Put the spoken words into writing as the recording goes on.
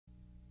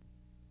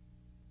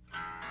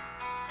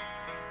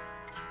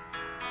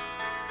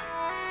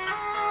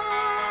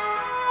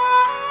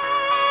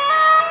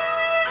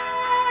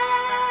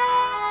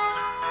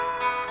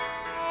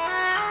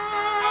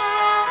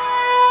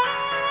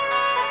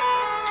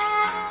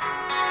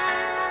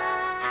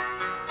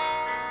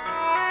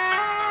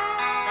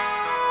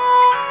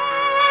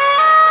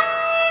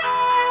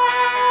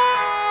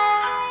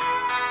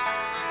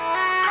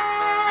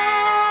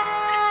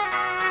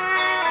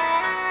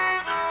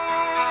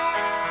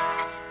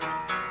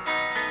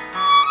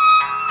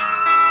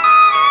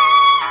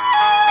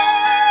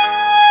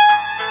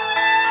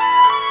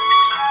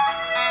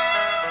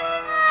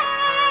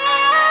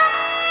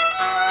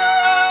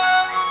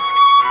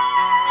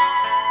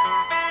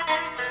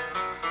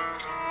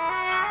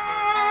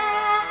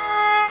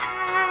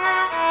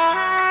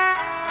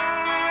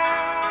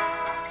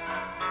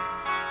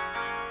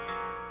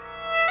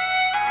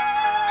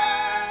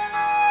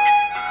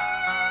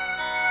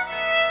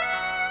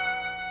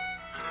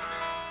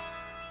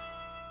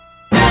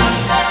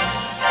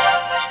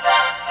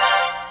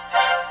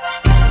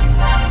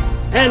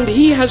And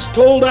he has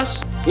told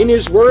us in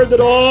his word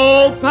that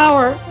all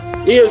power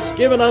is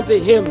given unto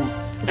him,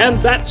 and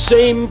that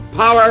same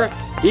power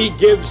he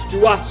gives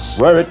to us.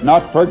 Were it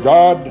not for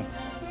God,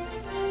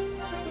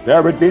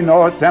 there would be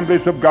no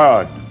Assemblies of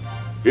God.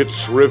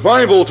 It's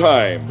revival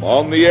time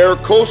on the air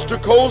coast to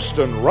coast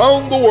and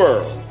round the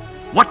world.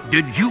 What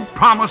did you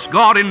promise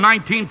God in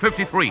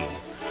 1953?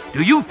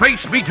 Do you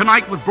face me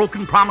tonight with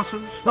broken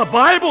promises? The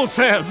Bible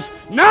says,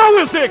 now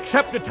is the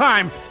accepted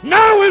time.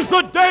 Now is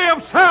the day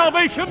of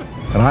salvation.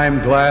 And I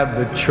am glad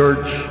the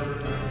church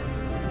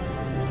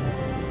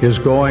is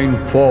going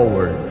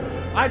forward.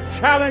 I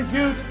challenge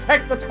you to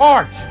take the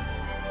torch.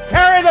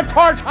 Carry the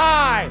torch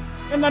high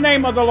in the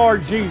name of the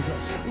Lord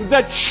Jesus.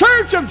 The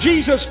Church of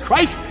Jesus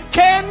Christ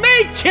can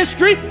make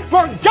history,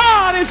 for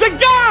God is a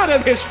God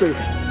of history.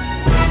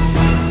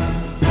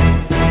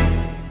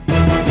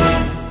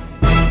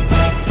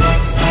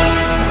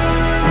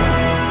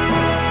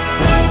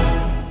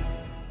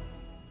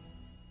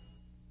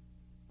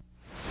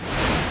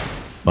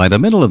 By the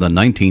middle of the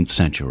 19th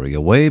century, a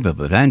wave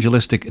of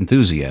evangelistic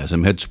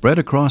enthusiasm had spread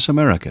across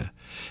America,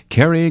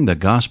 carrying the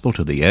gospel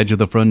to the edge of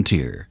the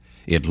frontier.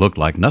 It looked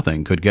like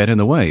nothing could get in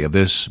the way of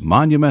this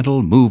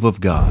monumental move of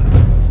God.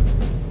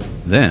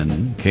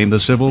 Then came the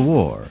Civil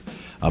War,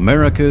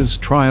 America's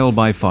trial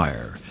by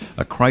fire,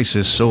 a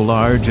crisis so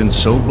large and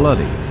so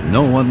bloody,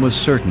 no one was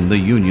certain the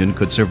Union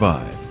could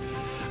survive.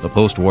 The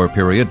post-war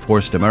period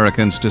forced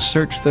Americans to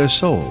search their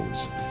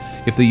souls.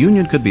 If the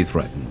Union could be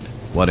threatened,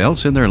 what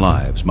else in their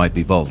lives might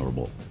be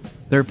vulnerable?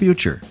 Their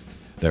future,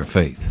 their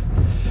faith.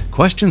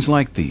 Questions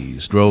like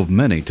these drove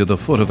many to the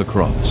foot of the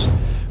cross,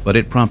 but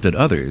it prompted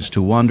others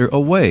to wander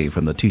away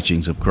from the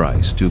teachings of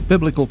Christ to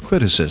biblical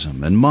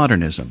criticism and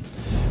modernism,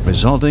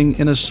 resulting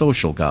in a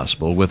social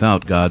gospel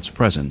without God's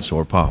presence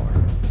or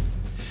power.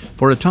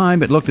 For a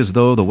time, it looked as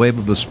though the wave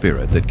of the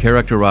Spirit that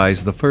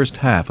characterized the first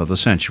half of the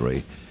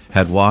century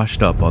had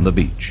washed up on the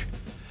beach.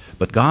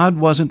 But God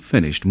wasn't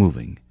finished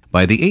moving.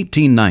 By the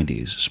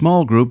 1890s,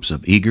 small groups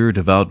of eager,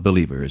 devout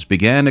believers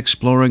began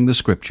exploring the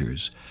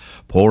Scriptures,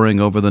 poring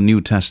over the New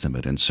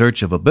Testament in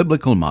search of a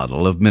biblical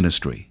model of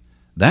ministry.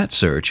 That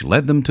search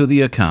led them to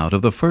the account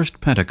of the first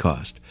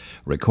Pentecost,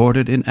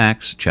 recorded in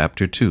Acts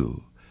chapter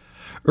 2.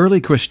 Early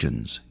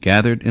Christians,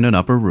 gathered in an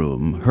upper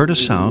room, heard a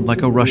sound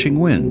like a rushing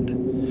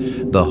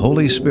wind. The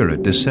Holy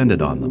Spirit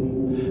descended on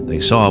them.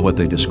 They saw what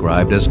they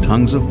described as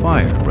tongues of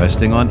fire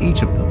resting on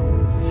each of them.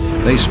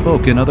 They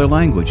spoke in other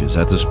languages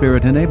as the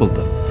Spirit enabled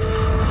them.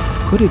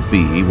 Could it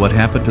be what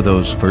happened to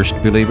those first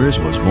believers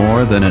was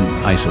more than an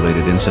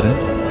isolated incident?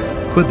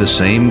 Could the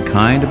same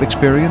kind of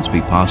experience be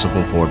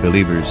possible for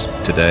believers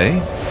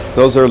today?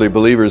 Those early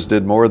believers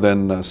did more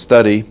than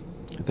study.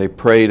 They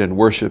prayed and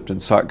worshiped and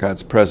sought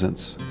God's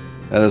presence.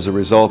 And as a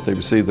result, they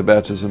received the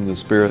baptism of the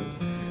Spirit.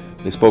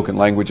 They spoke in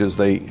languages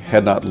they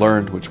had not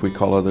learned, which we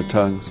call other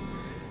tongues.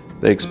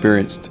 They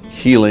experienced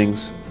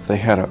healings. They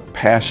had a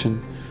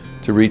passion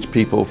to reach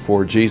people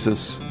for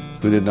Jesus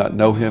who did not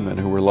know Him and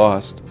who were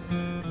lost.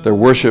 Their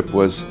worship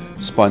was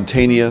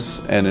spontaneous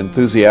and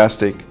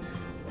enthusiastic,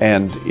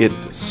 and it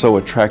so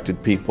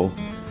attracted people.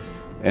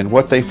 And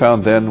what they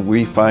found then,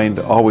 we find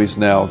always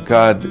now.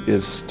 God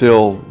is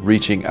still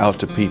reaching out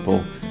to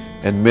people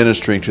and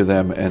ministering to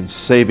them and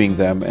saving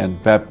them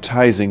and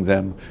baptizing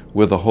them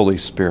with the Holy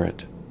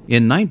Spirit.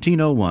 In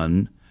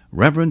 1901,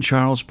 Reverend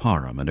Charles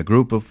Parham and a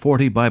group of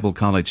 40 Bible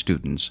college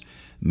students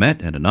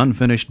met at an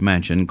unfinished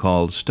mansion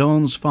called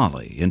Stone's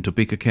Folly in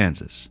Topeka,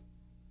 Kansas.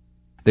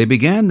 They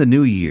began the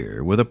new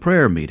year with a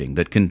prayer meeting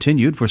that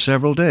continued for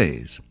several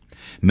days.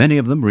 Many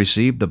of them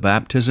received the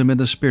baptism in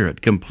the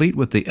Spirit, complete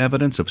with the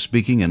evidence of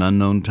speaking in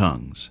unknown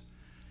tongues.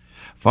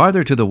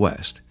 Farther to the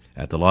west,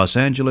 at the Los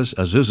Angeles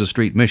Azusa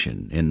Street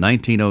Mission in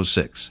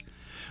 1906,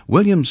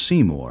 William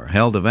Seymour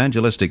held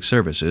evangelistic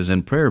services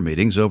and prayer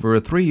meetings over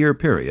a 3-year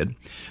period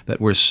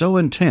that were so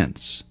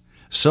intense,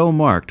 so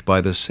marked by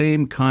the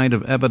same kind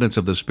of evidence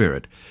of the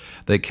Spirit,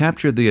 they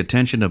captured the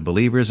attention of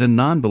believers and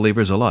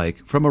non-believers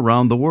alike from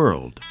around the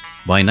world.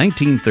 By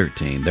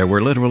 1913, there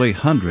were literally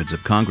hundreds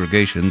of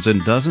congregations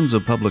and dozens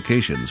of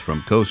publications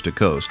from coast to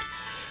coast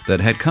that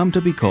had come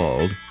to be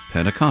called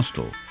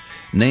Pentecostal,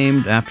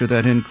 named after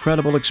that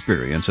incredible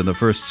experience in the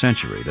first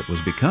century that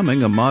was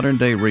becoming a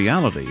modern-day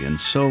reality in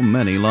so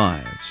many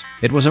lives.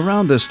 It was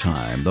around this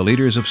time the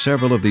leaders of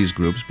several of these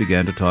groups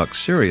began to talk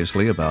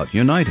seriously about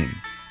uniting.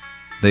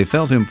 They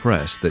felt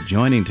impressed that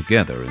joining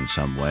together in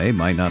some way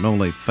might not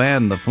only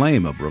fan the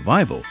flame of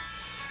revival,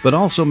 but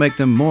also make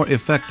them more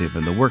effective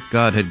in the work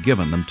God had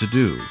given them to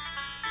do.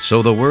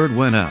 So the word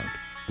went out.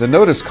 The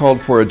notice called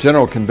for a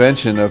general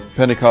convention of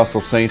Pentecostal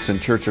saints in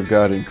Church of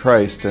God in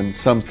Christ, and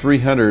some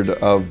 300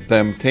 of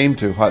them came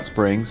to Hot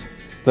Springs.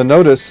 The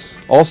notice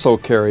also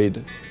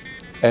carried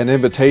an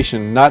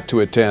invitation not to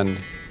attend.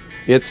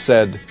 It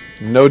said,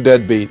 "No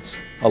deadbeats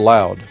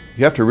allowed."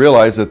 You have to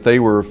realize that they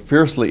were a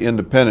fiercely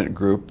independent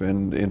group,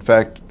 and in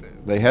fact,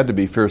 they had to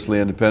be fiercely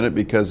independent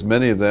because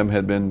many of them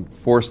had been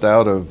forced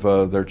out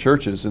of their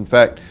churches. In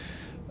fact,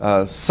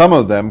 some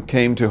of them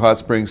came to Hot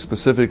Springs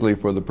specifically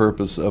for the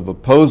purpose of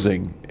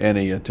opposing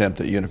any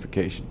attempt at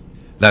unification.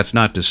 That's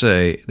not to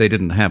say they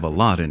didn't have a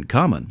lot in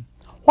common.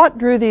 What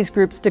drew these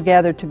groups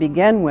together to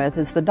begin with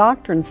is the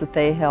doctrines that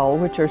they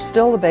held, which are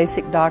still the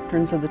basic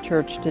doctrines of the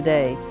church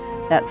today.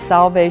 That's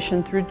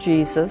salvation through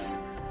Jesus,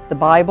 the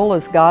Bible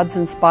as God's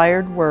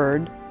inspired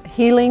word,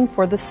 healing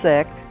for the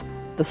sick,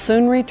 the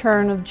soon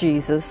return of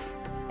Jesus,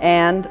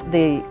 and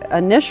the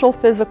initial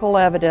physical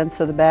evidence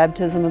of the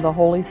baptism of the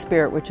Holy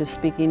Spirit, which is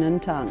speaking in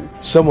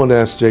tongues. Someone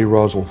asked J.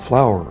 Roswell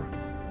Flower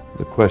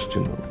the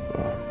question of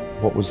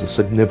what was the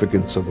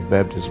significance of the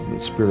baptism of the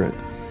Spirit,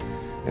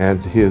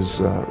 and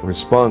his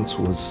response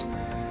was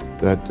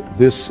that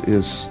this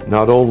is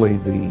not only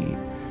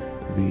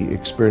the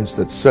experience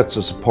that sets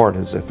us apart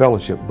as a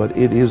fellowship, but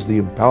it is the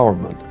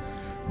empowerment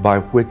by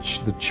which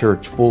the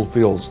church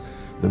fulfills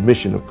the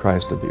mission of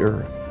Christ to the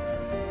earth.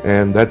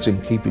 And that's in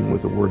keeping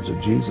with the words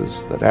of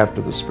Jesus, that after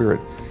the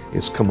Spirit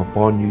is come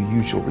upon you,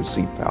 you shall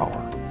receive power.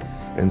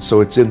 And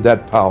so it's in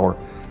that power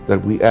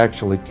that we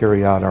actually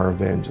carry out our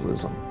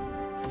evangelism.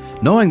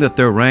 Knowing that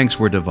their ranks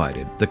were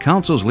divided, the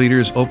council's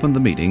leaders opened the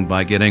meeting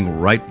by getting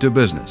right to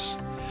business,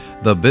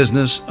 the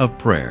business of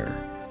prayer.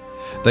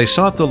 They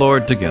sought the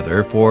Lord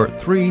together for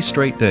 3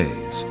 straight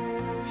days.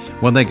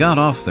 When they got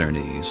off their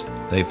knees,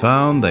 they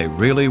found they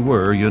really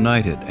were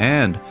united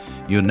and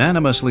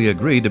unanimously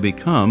agreed to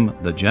become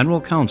the General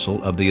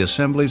Council of the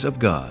Assemblies of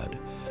God,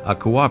 a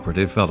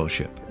cooperative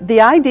fellowship. The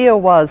idea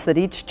was that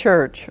each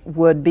church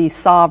would be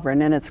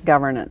sovereign in its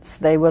governance.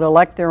 They would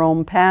elect their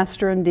own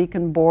pastor and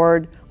deacon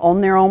board,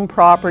 own their own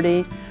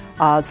property,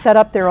 set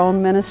up their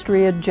own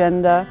ministry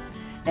agenda,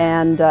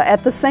 and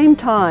at the same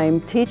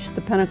time teach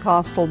the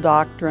Pentecostal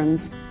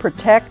doctrines,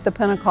 protect the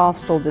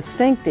Pentecostal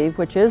distinctive,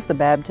 which is the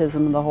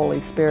baptism of the Holy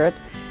Spirit,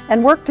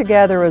 and work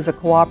together as a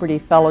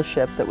cooperative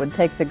fellowship that would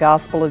take the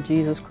gospel of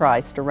Jesus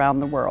Christ around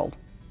the world.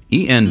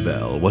 E.N.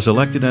 Bell was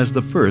elected as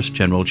the first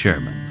general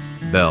chairman.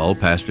 Bell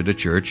pastored a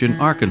church in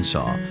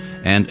Arkansas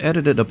and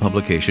edited a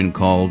publication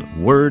called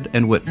Word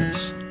and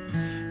Witness.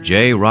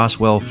 J.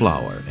 Roswell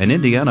Flower, an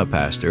Indiana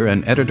pastor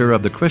and editor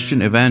of the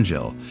Christian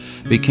Evangel,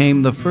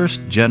 became the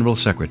first general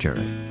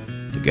secretary.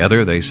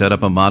 Together they set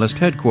up a modest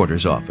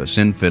headquarters office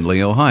in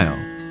Findlay, Ohio.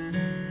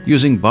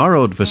 Using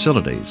borrowed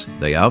facilities,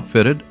 they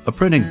outfitted a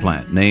printing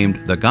plant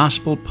named the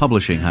Gospel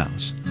Publishing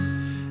House.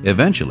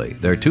 Eventually,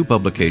 their 2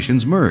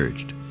 publications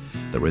merged.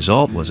 The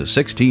result was a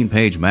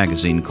 16-page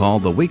magazine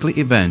called the Weekly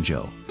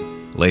Evangel.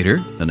 Later,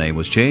 the name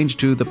was changed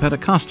to the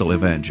Pentecostal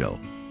Evangel.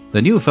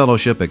 The new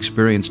fellowship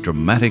experienced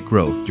dramatic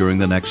growth during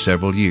the next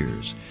several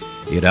years.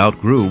 It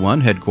outgrew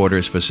one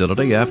headquarters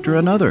facility after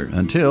another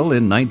until,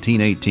 in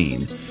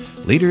 1918,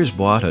 leaders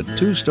bought a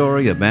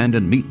 2-story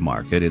abandoned meat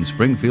market in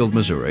Springfield,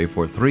 Missouri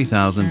for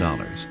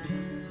 $3,000.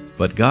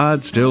 But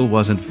God still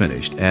wasn't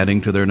finished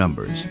adding to their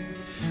numbers.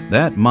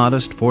 That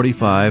modest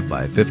 45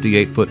 by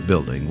 58-foot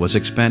building was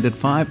expanded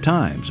 5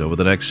 times over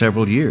the next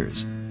several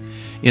years.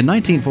 In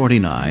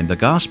 1949, the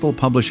Gospel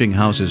Publishing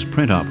House's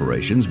print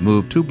operations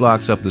moved 2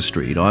 blocks up the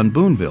street on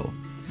Boonville.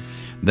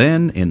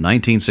 Then, in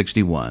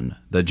 1961,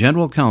 the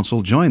General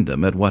Council joined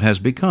them at what has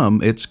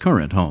become its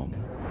current home.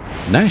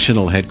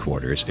 National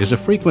headquarters is a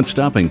frequent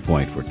stopping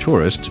point for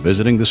tourists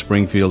visiting the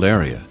Springfield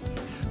area.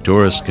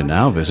 Tourists can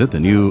now visit the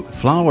new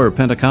Flower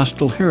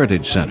Pentecostal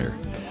Heritage Center,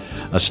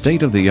 a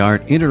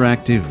state-of-the-art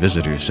interactive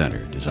visitor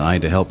center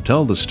designed to help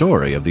tell the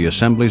story of the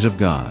Assemblies of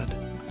God.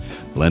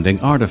 Blending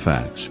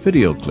artifacts,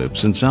 video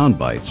clips, and sound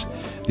bites,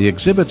 the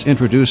exhibits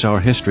introduce our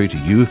history to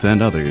youth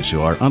and others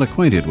who are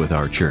unacquainted with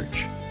our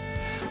church.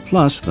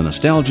 Plus, the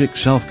nostalgic,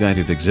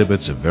 self-guided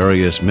exhibits of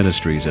various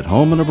ministries at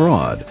home and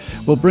abroad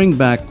will bring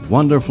back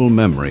wonderful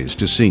memories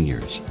to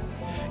seniors.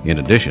 In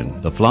addition,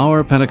 the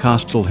Flower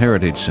Pentecostal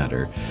Heritage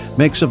Center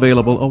makes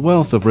available a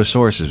wealth of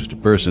resources to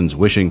persons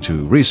wishing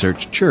to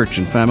research church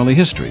and family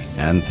history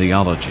and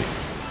theology.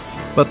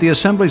 But the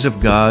Assemblies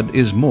of God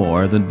is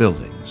more than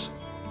buildings.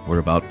 We're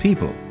about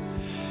people.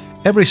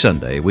 Every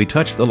Sunday, we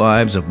touch the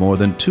lives of more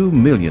than 2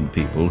 million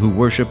people who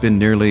worship in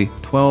nearly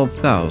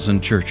 12,000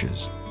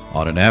 churches.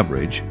 On an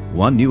average,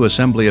 1 new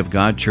Assembly of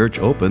God church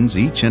opens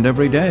each and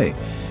every day,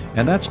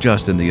 and that's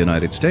just in the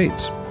United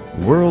States.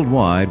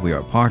 Worldwide, we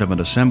are part of an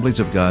Assemblies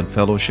of God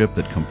fellowship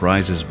that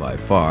comprises by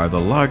far the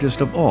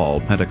largest of all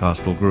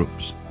Pentecostal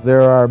groups.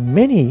 There are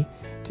many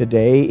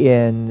today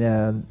in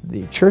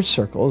the church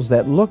circles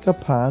that look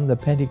upon the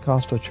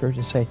Pentecostal church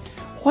and say,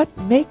 what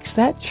makes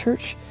that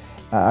church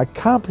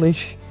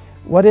accomplish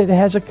what it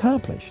has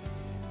accomplished?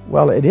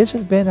 Well, it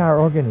hasn't been our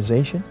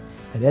organization,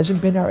 it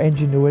hasn't been our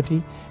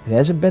ingenuity, it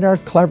hasn't been our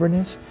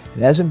cleverness, it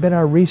hasn't been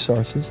our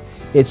resources,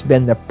 it's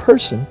been the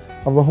person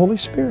of the Holy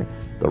Spirit.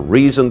 The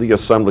reason the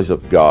Assemblies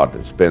of God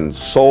has been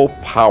so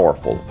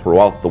powerful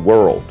throughout the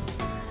world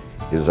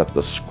is that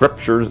the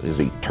Scriptures is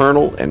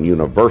eternal and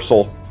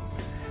universal,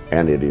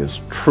 and it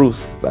is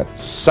truth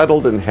that's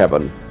settled in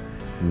heaven,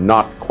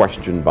 not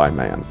questioned by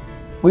man.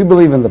 We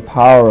believe in the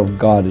power of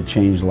God to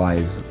change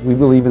lives. We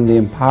believe in the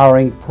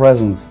empowering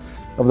presence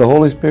of the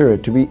Holy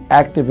Spirit to be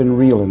active and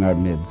real in our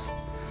midst.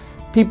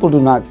 People do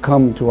not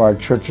come to our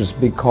churches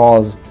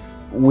because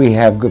we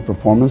have good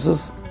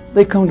performances.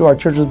 They come to our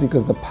churches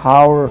because the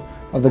power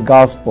of the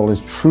gospel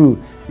is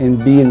true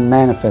in being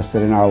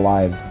manifested in our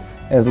lives.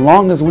 As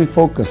long as we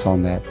focus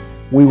on that,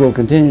 we will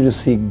continue to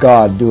see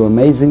God do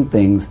amazing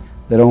things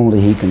that only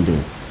He can do.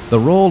 The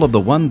role of the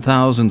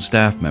 1,000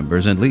 staff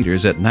members and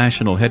leaders at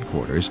national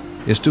headquarters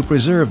is to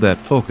preserve that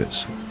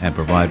focus and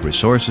provide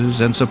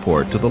resources and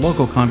support to the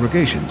local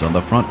congregations on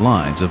the front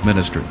lines of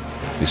ministry.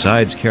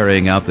 Besides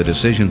carrying out the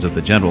decisions of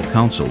the General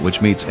Council,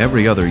 which meets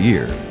every other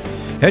year,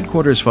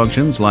 headquarters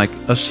functions like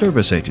a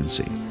service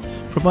agency,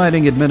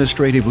 providing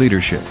administrative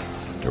leadership,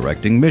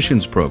 directing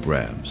missions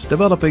programs,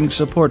 developing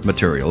support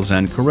materials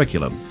and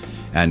curriculum,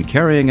 and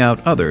carrying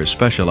out other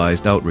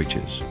specialized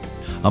outreaches.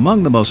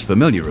 Among the most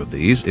familiar of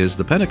these is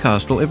the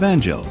Pentecostal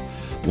Evangel,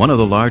 one of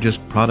the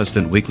largest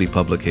Protestant weekly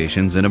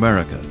publications in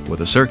America,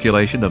 with a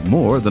circulation of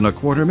more than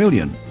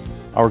 250,000.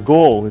 Our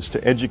goal is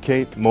to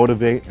educate,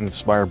 motivate, and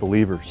inspire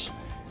believers.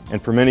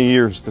 And for many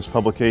years, this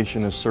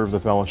publication has served the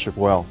fellowship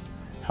well,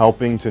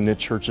 helping to knit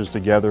churches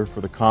together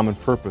for the common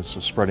purpose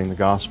of spreading the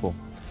gospel.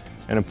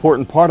 An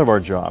important part of our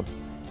job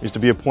is to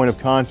be a point of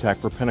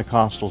contact for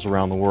Pentecostals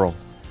around the world,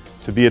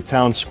 to be a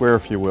town square,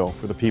 if you will,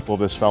 for the people of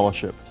this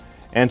fellowship,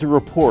 and to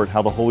report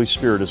how the Holy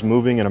Spirit is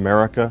moving in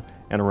America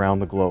and around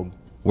the globe.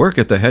 Work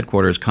at the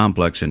headquarters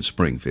complex in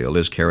Springfield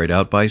is carried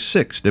out by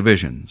 6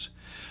 divisions: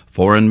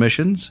 foreign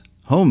missions,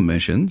 home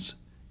missions,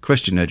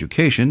 Christian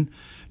education,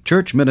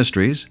 church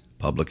ministries,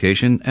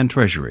 publication, and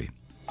treasury.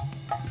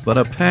 But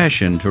a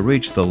passion to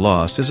reach the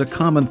lost is a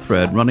common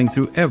thread running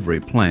through every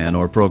plan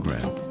or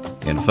program.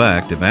 In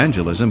fact,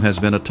 evangelism has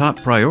been a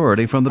top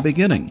priority from the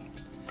beginning.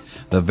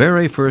 The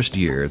very first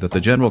year that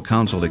the General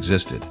Council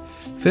existed,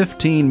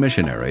 15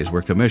 missionaries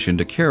were commissioned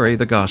to carry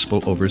the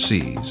gospel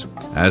overseas.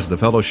 As the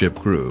fellowship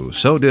grew,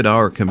 so did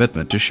our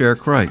commitment to share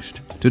Christ.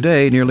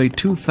 Today, nearly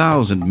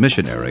 2,000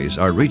 missionaries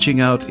are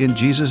reaching out in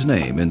Jesus'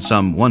 name in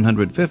some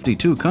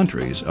 152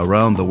 countries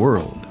around the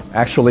world.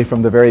 Actually,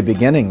 from the very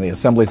beginning, the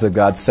Assemblies of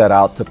God set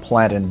out to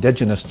plant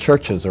indigenous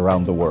churches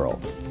around the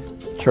world.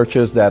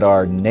 Churches that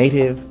are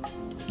native,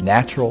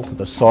 natural to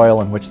the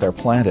soil in which they're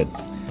planted.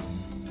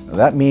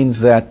 That means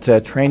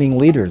that training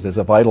leaders is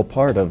a vital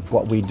part of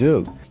what we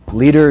do.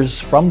 Leaders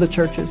from the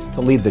churches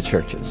to lead the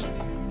churches.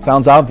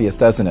 Sounds obvious,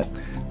 doesn't it?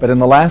 But in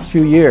the last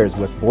few years,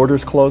 with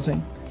borders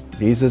closing,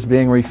 visas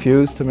being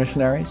refused to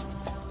missionaries,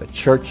 the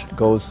church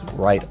goes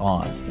right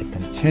on. It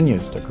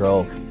continues to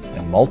grow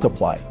and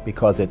multiply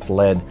because it's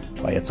led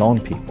by its own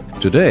people.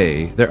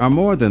 Today, there are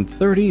more than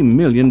 30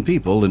 million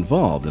people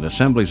involved in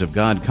Assemblies of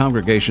God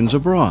congregations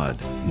abroad,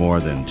 more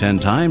than 10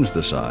 times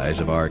the size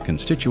of our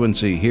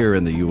constituency here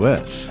in the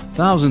U.S.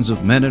 Thousands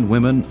of men and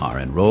women are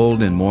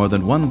enrolled in more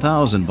than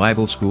 1,000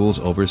 Bible schools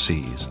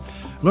overseas,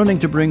 learning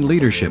to bring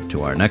leadership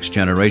to our next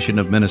generation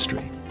of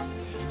ministry.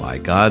 By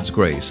God's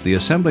grace, the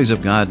Assemblies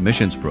of God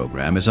missions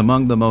program is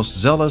among the most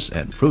zealous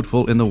and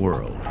fruitful in the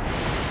world.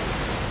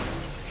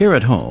 Here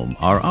at home,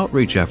 our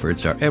outreach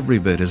efforts are every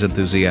bit as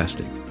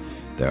enthusiastic.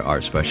 There are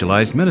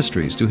specialized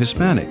ministries to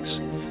Hispanics,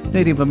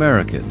 Native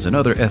Americans and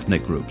other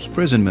ethnic groups,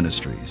 prison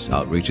ministries,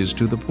 outreaches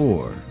to the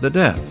poor, the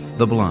deaf,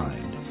 the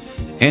blind,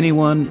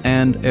 anyone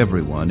and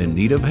everyone in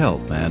need of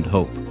help and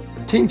hope.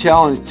 Teen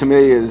Challenge to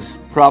me is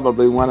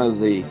probably one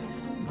of the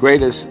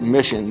greatest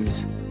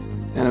missions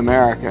in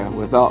America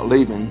without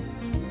leaving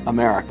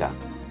America.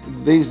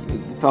 These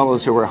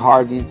fellows who were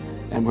hardened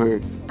and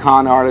were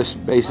con artists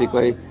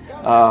basically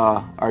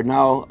are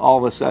now all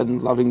of a sudden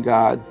loving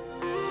God.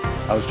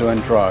 I was doing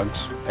drugs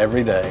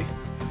every day.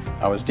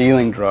 I was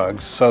dealing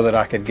drugs so that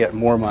I could get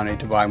more money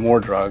to buy more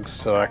drugs,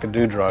 so that I could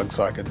do drugs,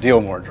 so I could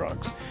deal more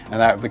drugs. And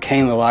that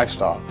became the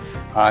lifestyle.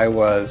 I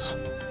was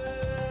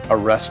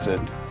arrested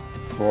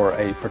for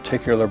a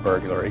particular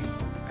burglary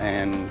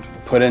and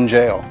put in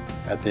jail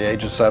at the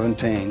age of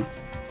 17.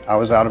 I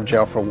was out of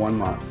jail for 1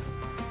 month,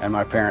 and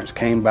my parents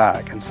came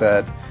back and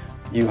said,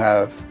 you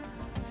have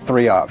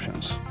 3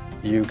 options.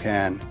 You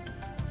can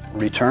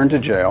return to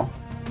jail,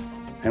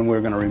 and we're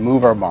going to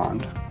remove our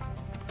bond.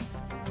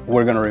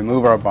 We're going to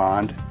remove our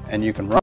bond, and you can run.